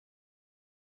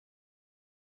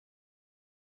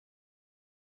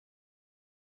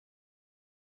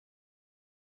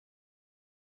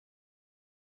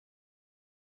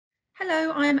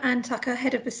Hello, I am Anne Tucker,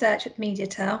 Head of Research at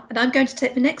Mediatel, and I'm going to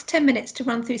take the next 10 minutes to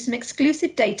run through some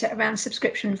exclusive data around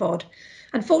subscription VOD.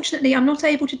 Unfortunately, I'm not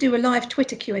able to do a live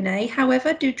Twitter Q&A.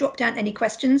 However, do drop down any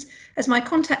questions, as my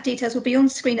contact details will be on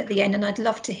screen at the end, and I'd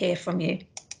love to hear from you.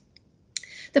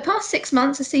 The past 6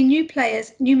 months have seen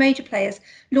new major players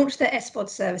launch their SVOD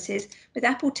services, with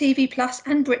Apple TV Plus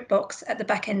and BritBox at the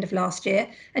back end of last year,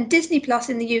 and Disney Plus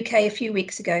in the UK a few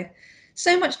weeks ago.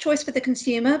 So much choice for the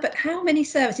consumer, but how many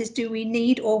services do we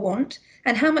need or want,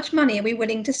 and how much money are we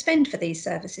willing to spend for these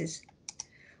services?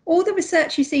 All the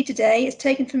research you see today is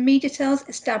taken from Mediatel's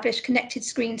established Connected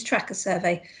Screens Tracker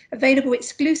survey, available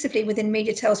exclusively within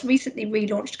Mediatel's recently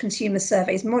relaunched Consumer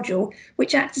Surveys module,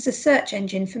 which acts as a search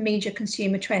engine for media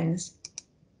consumer trends.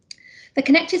 The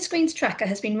Connected Screens Tracker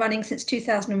has been running since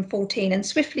 2014 and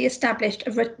swiftly established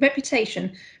a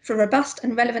reputation for robust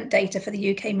and relevant data for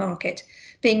the UK market,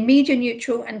 being media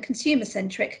neutral and consumer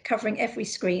centric, covering every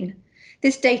screen.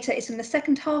 This data is from the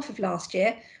second half of last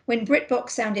year, when BritBox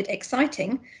sounded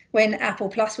exciting, when Apple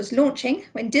Plus was launching,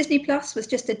 when Disney Plus was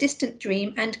just a distant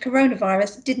dream and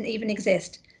coronavirus didn't even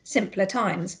exist. Simpler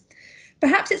times.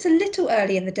 Perhaps it's a little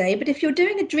early in the day, but if you're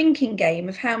doing a drinking game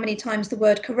of how many times the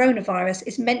word coronavirus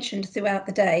is mentioned throughout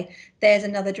the day, there's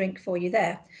another drink for you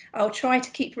there. I'll try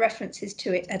to keep references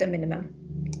to it at a minimum.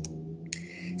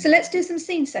 So let's do some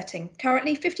scene setting.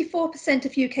 Currently, 54%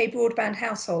 of UK broadband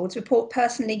households report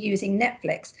personally using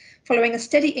Netflix, following a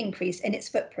steady increase in its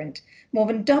footprint, more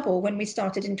than double when we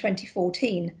started in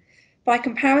 2014. By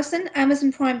comparison,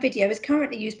 Amazon Prime Video is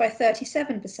currently used by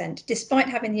 37%, despite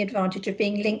having the advantage of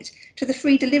being linked to the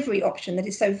free delivery option that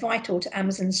is so vital to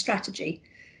Amazon's strategy.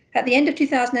 At the end of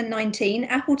 2019,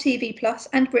 Apple TV Plus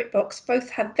and BritBox both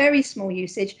have very small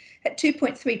usage at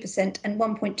 2.3% and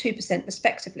 1.2%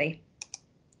 respectively.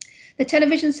 The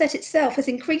television set itself has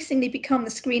increasingly become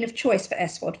the screen of choice for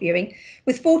SVOD viewing,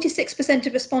 with 46%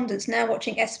 of respondents now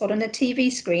watching SVOD on a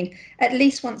TV screen at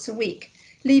least once a week,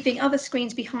 leaving other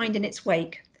screens behind in its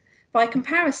wake. By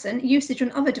comparison, usage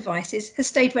on other devices has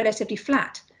stayed relatively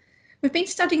flat. We've been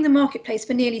studying the marketplace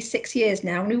for nearly 6 years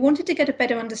now, and we wanted to get a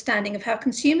better understanding of how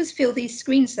consumers feel these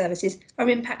screen services are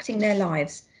impacting their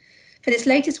lives. For this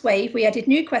latest wave, we added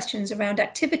new questions around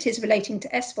activities relating to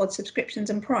SVOD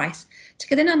subscriptions and price to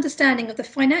get an understanding of the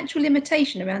financial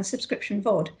limitation around subscription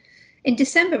VOD. In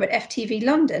December at FTV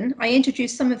London, I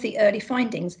introduced some of the early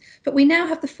findings, but we now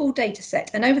have the full data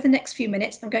set, and over the next few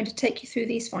minutes, I'm going to take you through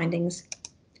these findings.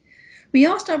 We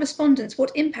asked our respondents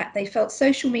what impact they felt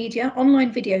social media,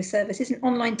 online video services, and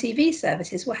online TV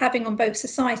services were having on both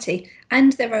society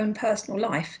and their own personal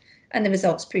life, and the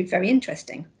results proved very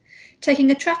interesting.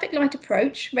 Taking a traffic light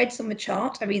approach, reds on the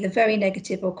chart are either very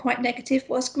negative or quite negative,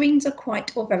 whilst greens are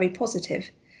quite or very positive.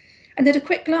 And at a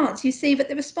quick glance, you see that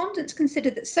the respondents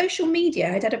considered that social media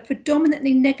had had a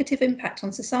predominantly negative impact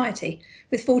on society,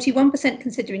 with 41%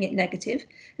 considering it negative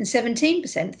and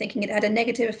 17% thinking it had a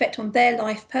negative effect on their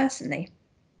life personally.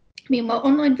 Meanwhile,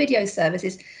 online video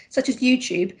services such as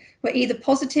YouTube were either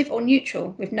positive or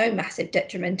neutral, with no massive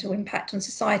detrimental impact on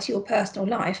society or personal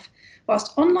life,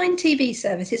 whilst online TV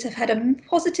services have had a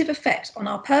positive effect on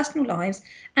our personal lives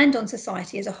and on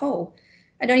society as a whole,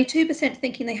 and only 2%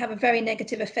 thinking they have a very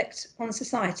negative effect on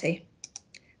society.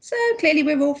 So clearly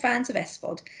we're all fans of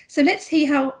SVOD. So let's see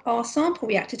how our sample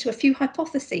reacted to a few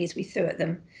hypotheses we threw at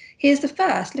them. Here's the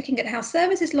first, looking at how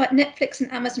services like Netflix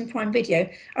and Amazon Prime Video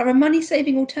are a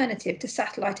money-saving alternative to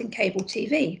satellite and cable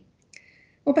TV.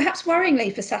 Well, perhaps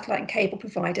worryingly for satellite and cable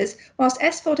providers, whilst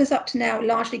SVOD has up to now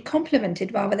largely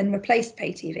complemented rather than replaced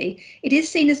pay TV, it is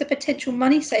seen as a potential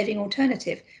money-saving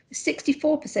alternative, with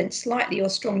 64% slightly or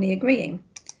strongly agreeing.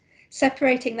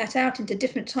 Separating that out into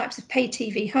different types of pay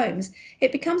TV homes,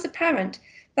 it becomes apparent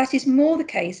that is more the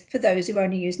case for those who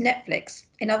only use Netflix.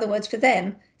 In other words, for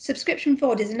them, subscription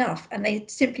VOD is enough and they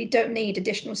simply don't need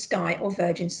additional Sky or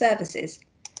Virgin services.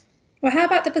 Well, how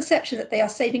about the perception that they are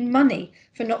saving money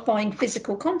for not buying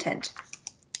physical content?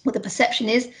 Well, the perception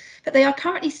is that they are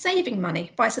currently saving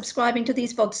money by subscribing to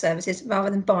these VOD services rather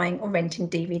than buying or renting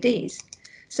DVDs.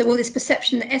 So will this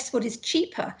perception that SVOD is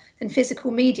cheaper than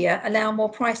physical media allow more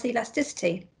price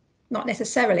elasticity? Not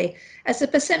necessarily, as the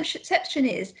perception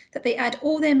is that they add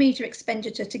all their media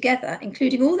expenditure together,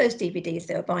 including all those DVDs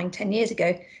they were buying 10 years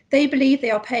ago, they believe they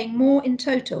are paying more in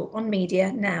total on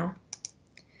media now.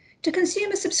 Do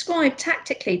consumers subscribe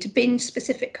tactically to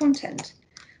binge-specific content?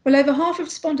 Well, over half of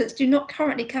respondents do not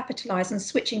currently capitalise on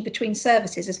switching between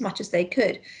services as much as they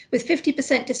could, with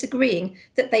 50% disagreeing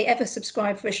that they ever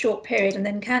subscribe for a short period and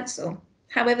then cancel.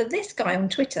 However, this guy on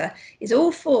Twitter is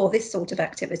all for this sort of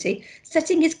activity,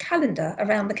 setting his calendar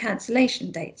around the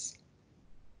cancellation dates.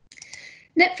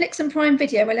 Netflix and Prime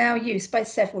Video allow use by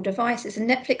several devices, and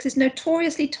Netflix is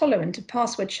notoriously tolerant of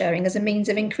password sharing as a means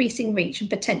of increasing reach and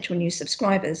potential new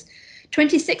subscribers.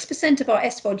 26% of our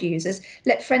SVOD users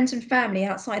let friends and family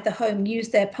outside the home use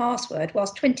their password,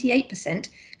 whilst 28%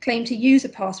 claim to use a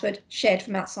password shared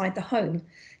from outside the home.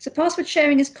 So password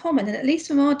sharing is common, and at least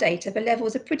from our data, the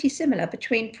levels are pretty similar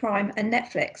between Prime and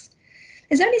Netflix.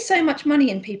 There's only so much money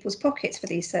in people's pockets for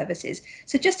these services,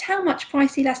 so just how much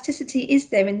price elasticity is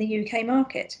there in the UK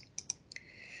market?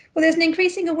 Well, there's an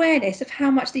increasing awareness of how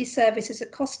much these services are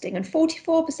costing, and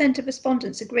 44% of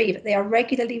respondents agree that they are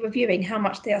regularly reviewing how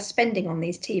much they are spending on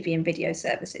these TV and video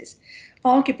services.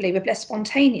 Arguably, with less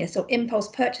spontaneous or impulse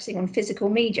purchasing on physical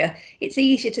media, it's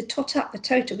easier to tot up the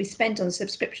total we spend on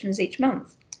subscriptions each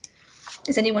month.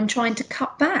 Is anyone trying to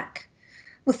cut back?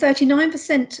 Well,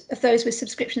 39% of those with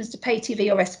subscriptions to pay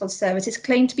TV or SVOD services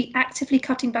claim to be actively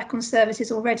cutting back on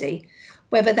services already.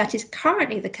 Whether that is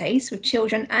currently the case with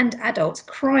children and adults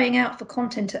crying out for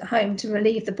content at home to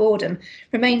relieve the boredom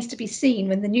remains to be seen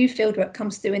when the new fieldwork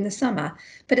comes through in the summer.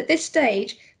 But at this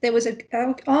stage, there was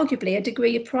arguably a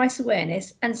degree of price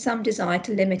awareness and some desire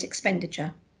to limit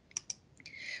expenditure.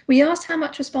 We asked how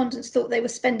much respondents thought they were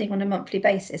spending on a monthly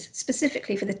basis,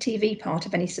 specifically for the TV part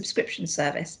of any subscription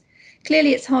service.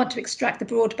 Clearly, it's hard to extract the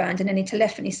broadband and any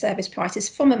telephony service prices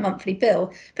from a monthly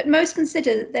bill, but most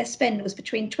consider that their spend was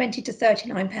between £20 to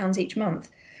 £39 each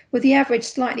month, with the average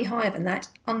slightly higher than that,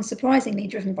 unsurprisingly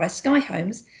driven by Sky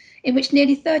Homes, in which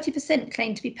nearly 30%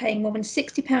 claim to be paying more than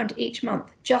 £60 each month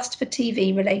just for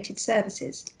TV-related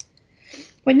services.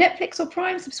 When Netflix or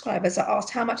Prime subscribers are asked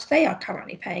how much they are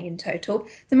currently paying in total,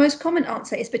 the most common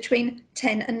answer is between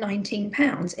 £10 and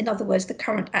 £19, in other words, the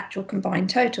current actual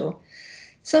combined total.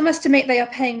 Some estimate they are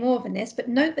paying more than this, but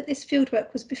note that this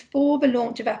fieldwork was before the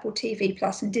launch of Apple TV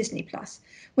Plus and Disney Plus.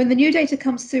 When the new data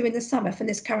comes through in the summer from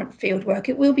this current fieldwork,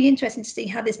 it will be interesting to see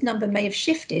how this number may have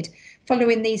shifted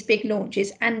following these big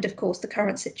launches and, of course, the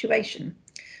current situation.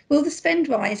 Will the spend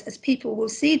rise as people will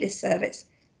see this service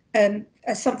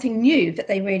as something new that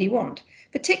they really want?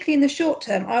 Particularly in the short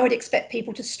term, I would expect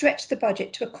people to stretch the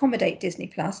budget to accommodate Disney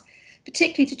Plus,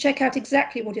 particularly to check out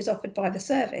exactly what is offered by the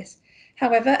service.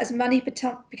 However, as money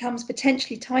becomes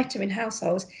potentially tighter in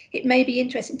households, it may be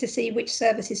interesting to see which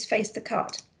services face the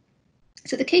cut.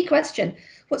 So the key question,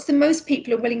 what's the most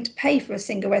people are willing to pay for a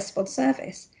single SVOD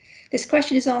service? This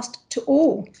question is asked to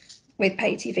all with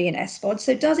pay TV and SVOD,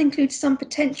 so does include some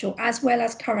potential as well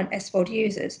as current SVOD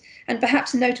users. And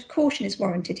perhaps a note of caution is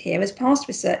warranted here, as past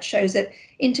research shows that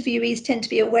interviewees tend to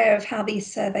be aware of how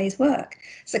these surveys work,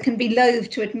 so can be loath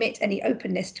to admit any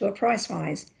openness to a price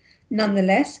rise.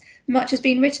 Nonetheless, much has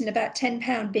been written about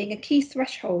 £10 being a key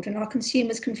threshold, and our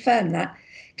consumers confirm that.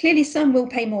 Clearly, some will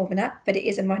pay more than that, but it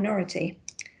is a minority.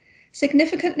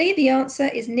 Significantly, the answer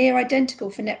is near identical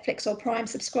for Netflix or Prime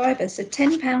subscribers, so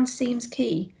 £10 seems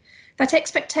key. That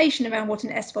expectation around what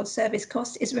an SVOD service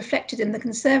costs is reflected in the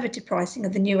conservative pricing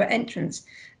of the newer entrants,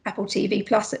 Apple TV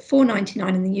Plus at £4.99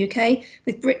 in the UK,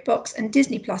 with BritBox and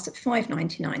Disney Plus at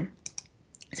 £5.99.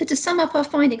 So to sum up our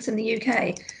findings in the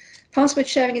UK, password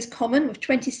sharing is common, with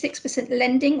 26%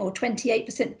 lending or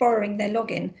 28% borrowing their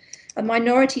login. A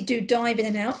minority do dive in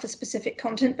and out for specific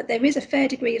content, but there is a fair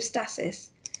degree of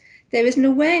stasis. There is an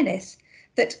awareness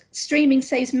that streaming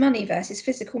saves money versus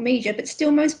physical media, but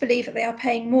still most believe that they are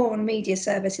paying more on media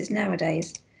services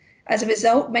nowadays. As a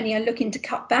result, many are looking to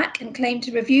cut back and claim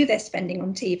to review their spending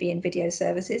on TV and video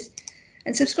services.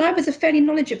 And subscribers are fairly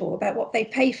knowledgeable about what they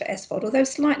pay for SVOD, although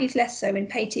slightly less so in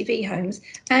pay TV homes,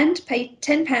 and pay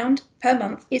 £10 per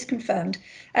month is confirmed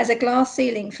as a glass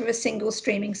ceiling for a single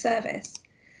streaming service.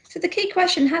 So the key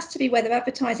question has to be whether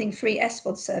advertising-free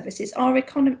SVOD services are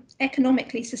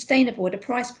economically sustainable at a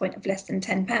price point of less than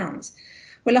 £10.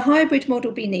 Will a hybrid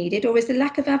model be needed, or is the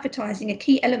lack of advertising a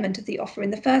key element of the offer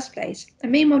in the first place?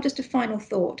 And meanwhile, just a final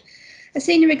thought. A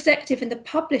senior executive in the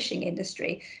publishing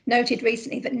industry noted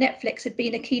recently that Netflix had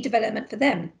been a key development for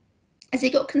them, as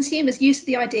it got consumers used to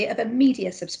the idea of a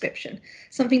media subscription,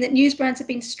 something that news brands have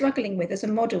been struggling with as a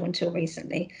model until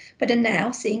recently, but are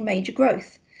now seeing major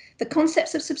growth. The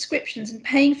concepts of subscriptions and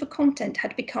paying for content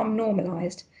had become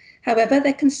normalised. However,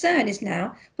 their concern is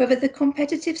now whether the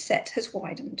competitive set has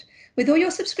widened. With all your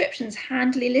subscriptions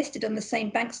handily listed on the same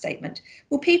bank statement,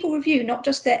 will people review not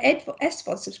just their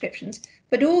SVOD subscriptions,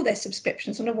 but all their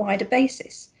subscriptions on a wider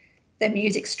basis? Their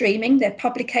music streaming, their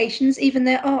publications, even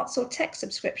their arts or tech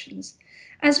subscriptions.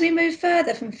 As we move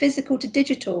further from physical to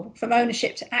digital, from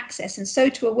ownership to access, and so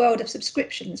to a world of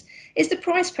subscriptions, is the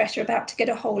price pressure about to get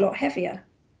a whole lot heavier?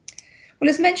 Well,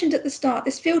 as mentioned at the start,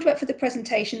 this fieldwork for the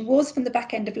presentation was from the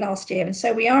back end of last year, and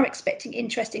so we are expecting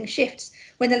interesting shifts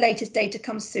when the latest data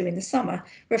comes through in the summer,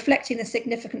 reflecting the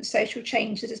significant social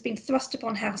change that has been thrust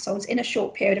upon households in a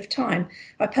short period of time.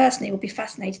 I personally will be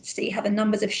fascinated to see how the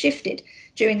numbers have shifted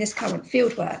during this current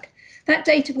fieldwork. That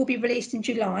data will be released in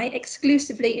July,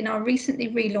 exclusively in our recently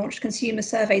relaunched Consumer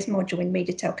Surveys module in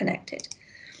Mediatel Connected.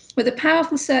 With a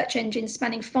powerful search engine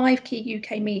spanning 5 key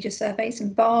UK media surveys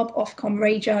and Barb, Ofcom,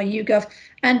 Radar, YouGov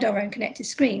and our own connected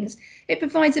screens, it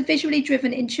provides a visually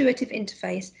driven, intuitive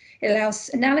interface. It allows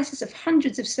analysis of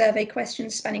hundreds of survey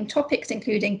questions spanning topics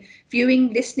including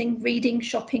viewing, listening, reading,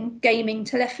 shopping, gaming,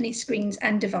 telephony, screens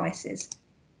and devices.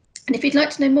 And if you'd like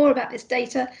to know more about this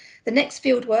data, the next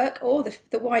fieldwork or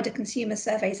the wider Consumer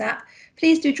Surveys app,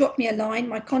 please do drop me a line.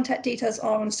 My contact details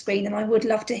are on screen and I would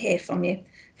love to hear from you.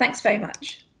 Thanks very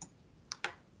much.